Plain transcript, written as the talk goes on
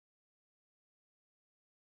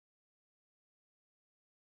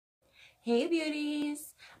Hey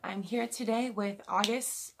beauties! I'm here today with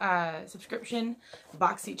August's subscription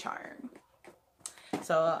BoxyCharm.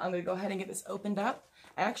 So I'm going to go ahead and get this opened up.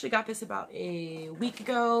 I actually got this about a week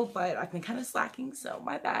ago, but I've been kind of slacking, so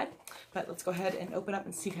my bad. But let's go ahead and open up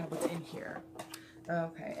and see kind of what's in here.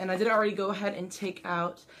 Okay, and I did already go ahead and take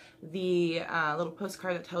out the little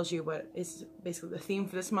postcard that tells you what is basically the theme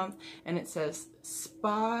for this month, and it says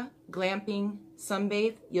Spa, Glamping,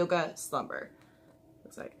 Sunbathe, Yoga, Slumber.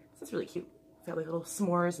 Looks like that's really cute. It's got like little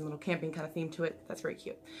s'mores and little camping kind of theme to it. That's very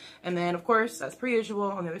cute. And then of course, as per usual,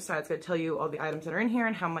 on the other side it's going to tell you all the items that are in here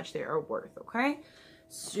and how much they are worth, okay?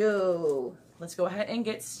 So let's go ahead and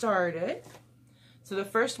get started. So the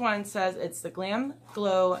first one says it's the Glam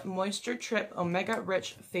Glow Moisture Trip Omega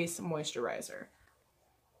Rich Face Moisturizer.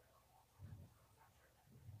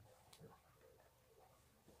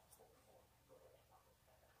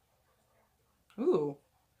 Ooh.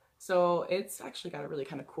 So it's actually got a really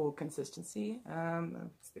kind of cool consistency.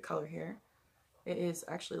 It's the color here. It is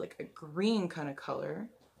actually like a green kind of color.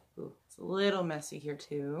 Ooh, it's a little messy here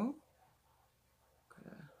too.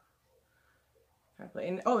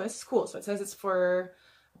 And oh, this is cool. So it says it's for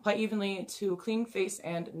apply evenly to clean face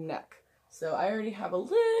and neck. So I already have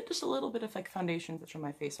just a little bit of like foundation that's on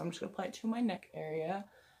my face. So I'm just gonna apply it to my neck area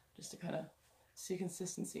just to kind of see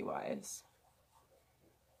consistency wise.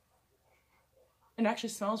 It actually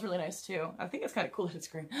smells really nice too. I think it's kind of cool that it's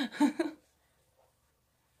green.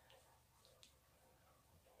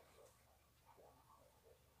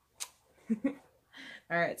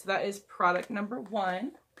 Alright, so that is product number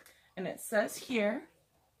 1. And it says here,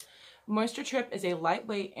 Moisture Trip is a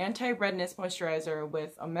lightweight anti-redness moisturizer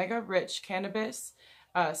with omega-rich cannabis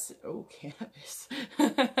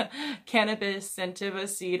sativa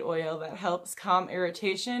seed oil that helps calm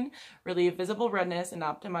irritation, relieve visible redness, and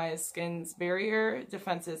optimize skin's barrier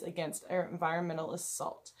defenses against environmental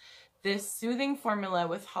assault. This soothing formula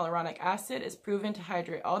with hyaluronic acid is proven to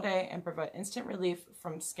hydrate all day and provide instant relief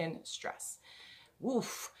from skin stress.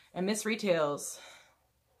 Woof! And this retails,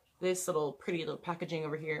 this pretty little packaging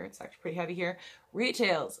over here, it's actually pretty heavy here,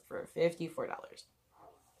 retails for $54.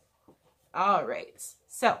 All right,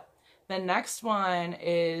 so the next one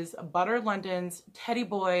is Butter London's Teddy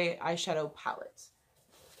Boy eyeshadow palette.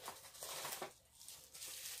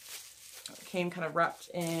 It came kind of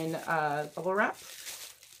wrapped in bubble wrap.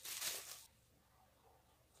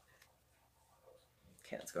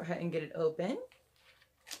 Okay, let's go ahead and get it open.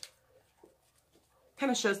 Kind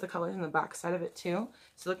of shows the colors in the back side of it too.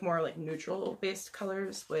 So look more like neutral based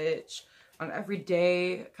colors, which on an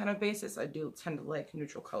everyday kind of basis, I do tend to like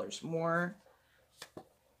neutral colors more.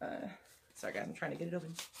 Sorry guys, I'm trying to get it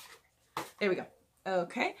open. There we go.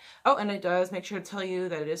 Okay. Oh, and it does make sure to tell you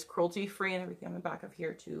that it is cruelty free and everything on the back of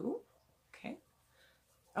here too. Okay.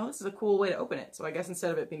 Oh, this is a cool way to open it. So I guess instead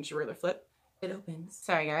of it being just a regular flip, it opens.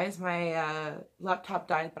 Sorry guys, my laptop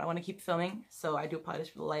died, but I want to keep filming, so I do apologize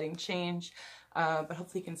for the lighting change. But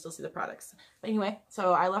hopefully you can still see the products. But anyway,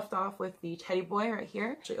 so I left off with the Teddy Boy right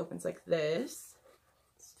here. It actually opens like this,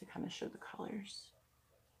 just to kind of show the colors.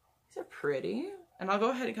 These are pretty. And I'll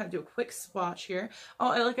go ahead and kind of do a quick swatch here.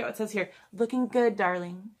 Oh, I look at what it says here. Looking good,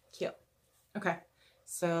 darling. Cute. Okay,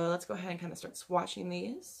 so let's go ahead and kind of start swatching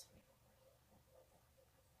these.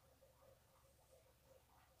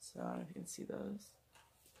 So I don't know if you can see those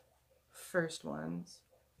first ones.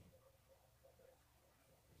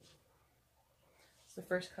 The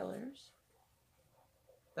first colors.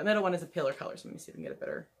 That middle one is a paler color, so let me see if we can get a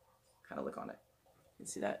better kind of look on it. You can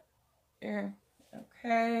see that there.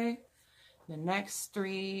 Okay. The next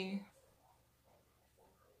 3.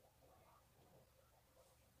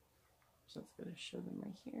 So it's going to show them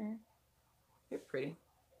right here. They're pretty.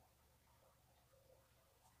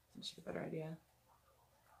 Just get a better idea.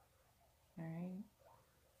 All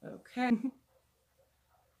right. Okay.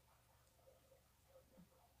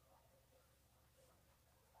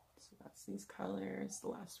 That's these colors, the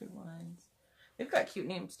last 3 ones. They've got cute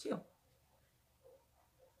names too.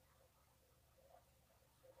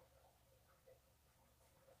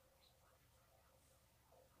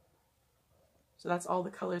 So that's all the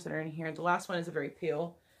colors that are in here. The last one is a very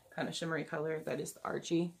pale, kind of shimmery color. That is the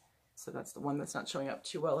Archie. So that's the one that's not showing up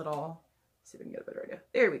too well at all. Let's see if we can get a better idea.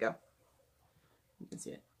 There we go. You can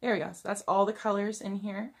see it. There we go. So that's all the colors in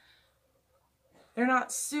here. They're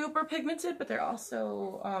not super pigmented, but they're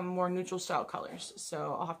also more neutral style colors.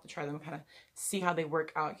 So I'll have to try them, kind of see how they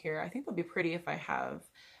work out here. I think they'll be pretty if I have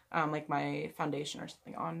like my foundation or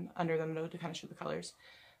something on under them to kind of show the colors.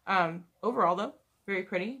 Overall though, very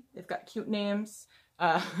pretty. They've got cute names.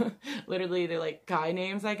 Literally they're like guy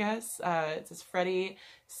names, I guess. It says Freddie,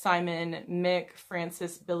 Simon, Mick,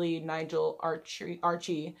 Francis, Billy, Nigel,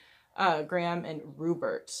 Archie, Graham and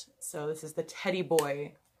Rupert. So this is the Teddy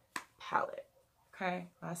Boy palette. Okay,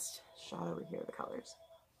 last shot over here, the colors.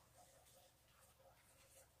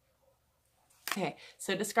 Okay,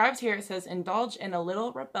 so it describes here, it says, indulge in a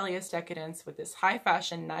little rebellious decadence with this high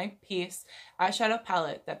fashion 9-piece eyeshadow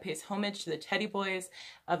palette that pays homage to the teddy boys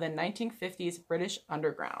of the 1950s British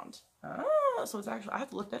underground. Oh, so it's actually, I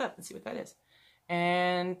have to look that up and see what that is.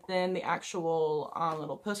 And then the actual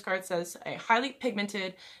little postcard says, a highly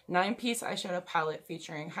pigmented 9-piece eyeshadow palette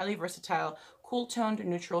featuring highly versatile, cool-toned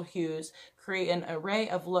neutral hues create an array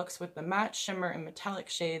of looks with the matte, shimmer, and metallic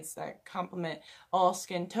shades that complement all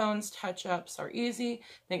skin tones. Touch-ups are easy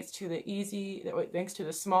thanks to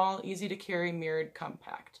the small, easy-to-carry mirrored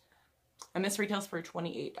compact. And this retails for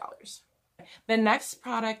 $28. The next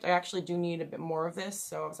product, I actually do need a bit more of this,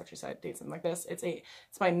 so I was actually excited to do something like this. It's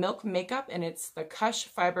by Milk Makeup, and it's the Kush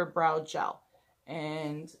Fiber Brow Gel.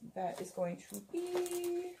 And that is going to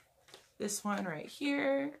be this one right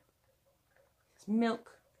here. It's Milk.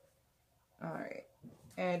 Alright.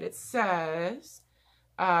 And it says,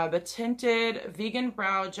 the tinted vegan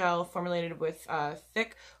brow gel formulated with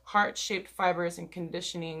thick heart-shaped fibers and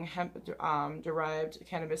conditioning hemp-derived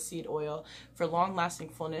cannabis seed oil for long-lasting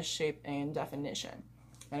fullness, shape, and definition.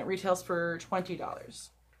 And it retails for $20.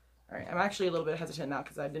 All right, I'm actually a little bit hesitant now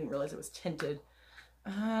because I didn't realize it was tinted.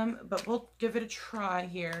 But we'll give it a try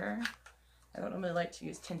here. I don't normally like to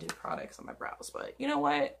use tinted products on my brows, but you know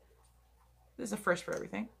what? This is a first for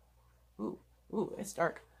everything. Ooh, it's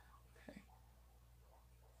dark.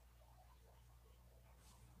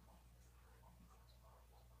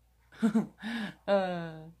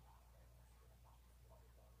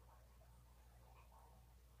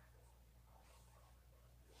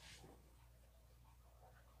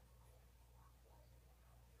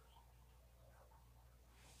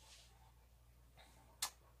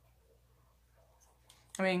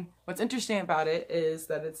 I mean, what's interesting about it is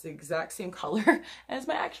that it's the exact same color as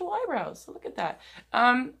my actual eyebrows. So look at that.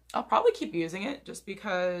 I'll probably keep using it just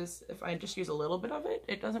because if I just use a little bit of it,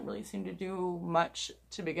 it doesn't really seem to do much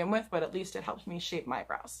to begin with, but at least it helps me shape my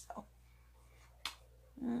brows. So.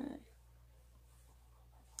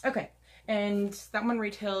 Okay, and that one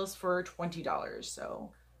retails for $20.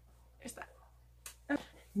 So there's that.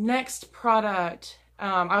 Next product.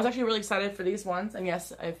 I was actually really excited for these ones, and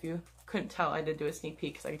yes, if you couldn't tell, I did do a sneak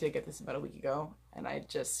peek because I did get this about a week ago and I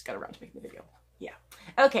just got around to making the video. Yeah.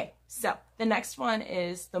 Okay, so the next one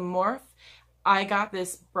is the Morphe. I got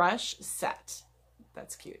this brush set.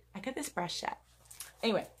 That's cute. I got this brush set.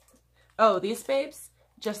 Anyway, oh, these babes,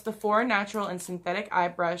 just the 4 natural and synthetic eye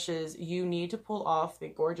brushes you need to pull off the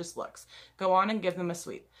gorgeous looks. Go on and give them a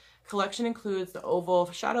sweep. Collection includes the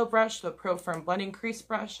oval shadow brush, the Pro Firm blending crease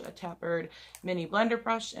brush, a tapered mini blender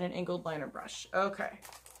brush, and an angled liner brush. Okay.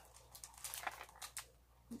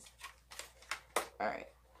 Alright,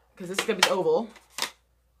 because this is going to be oval.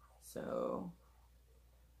 So,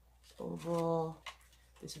 oval.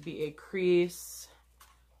 This would be a crease.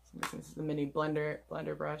 So I'm guessing this is the mini blender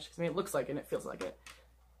brush. Because I mean, it looks like it and it feels like it.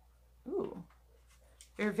 Ooh.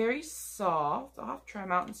 They're very soft. I'll have to try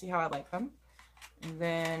them out and see how I like them. And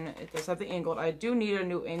then it does have the angled. I do need a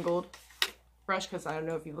new angled brush because I don't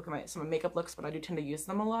know if you look at some of my makeup looks, but I do tend to use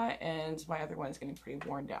them a lot. And my other one is getting pretty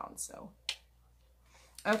worn down, so...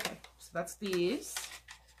 Okay, so that's these.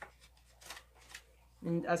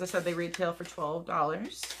 And as I said, they retail for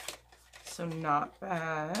 $12. So not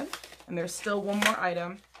bad. And there's still one more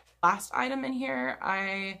item. Last item in here,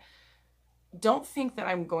 I don't think that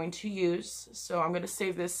I'm going to use. So I'm going to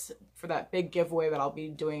save this for that big giveaway that I'll be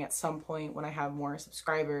doing at some point when I have more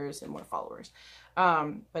subscribers and more followers.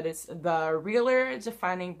 But it's the Realer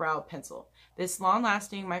Defining Brow Pencil. This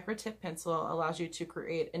long-lasting micro-tip pencil allows you to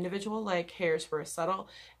create individual-like hairs for a subtle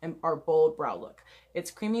or bold brow look.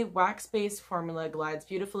 Its creamy wax-based formula glides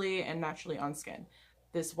beautifully and naturally on skin.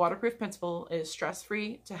 This waterproof pencil is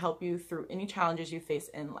stress-free to help you through any challenges you face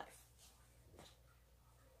in life.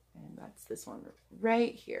 And that's this one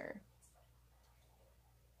right here.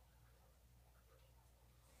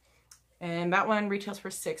 And that one retails for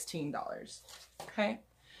 $16. Okay.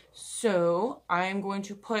 So I'm going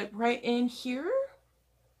to put right in here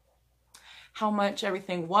how much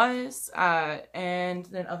everything was. And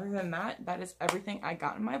then other than that, that is everything I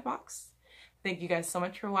got in my box. Thank you guys so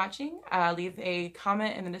much for watching. Leave a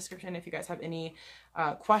comment in the description if you guys have any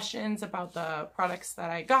questions about the products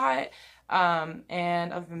that I got.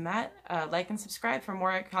 And other than that, like and subscribe for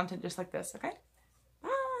more content just like this, okay?